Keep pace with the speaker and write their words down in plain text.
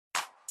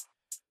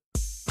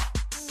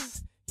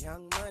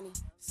Young money,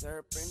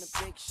 syrup in the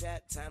big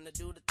shot. Time to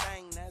do the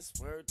thing, that's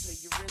word to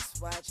your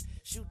wristwatch.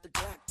 Shoot the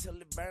Glock till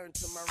it burn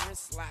to my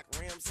wrist lock.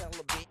 Rims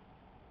hella big.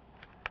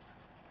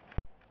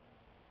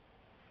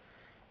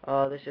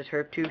 This is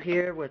Herb2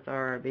 here with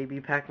our baby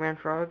Pacman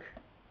frog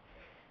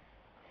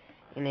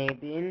in a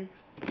bin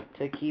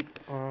to keep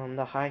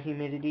the high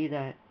humidity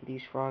that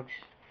these frogs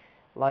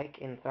like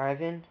and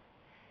thrive in.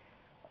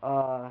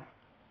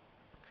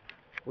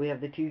 We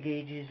have the two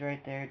gauges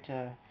right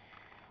there.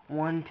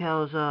 One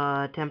tells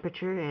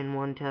temperature and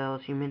one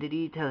tells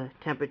humidity.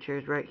 Temperature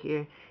is right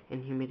here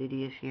and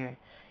humidity is here.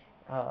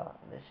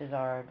 This is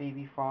our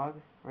baby frog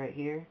right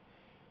here.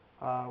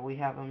 We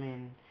have them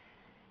in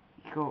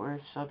Eco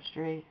Earth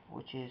substrate,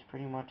 which is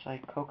pretty much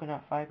like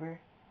coconut fiber,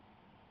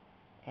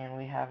 and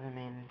we have him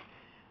in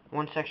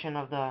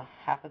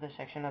half of the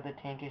section of the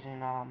tank is in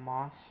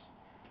moss,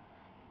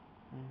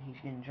 and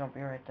he's gonna jump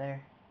in right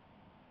there.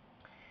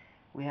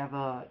 We have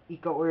a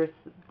Eco Earth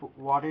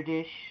water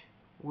dish,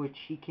 which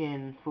he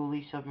can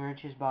fully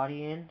submerge his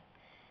body in,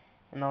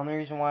 and the only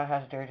reason why it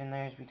has dirt in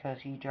there is because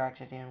he drags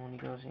it in when he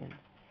goes in.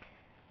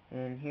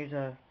 And here's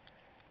a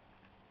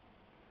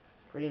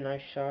pretty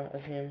nice shot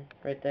of him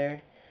right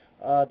there.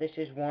 This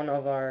is one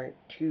of our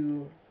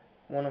three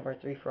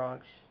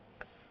frogs.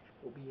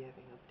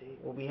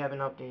 We'll be having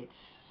updates.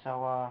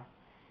 So,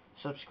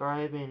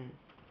 subscribe and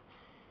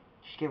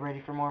just get ready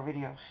for more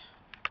videos.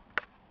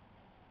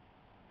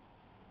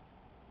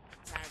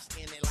 Time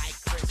skinny like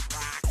Chris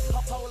Rock.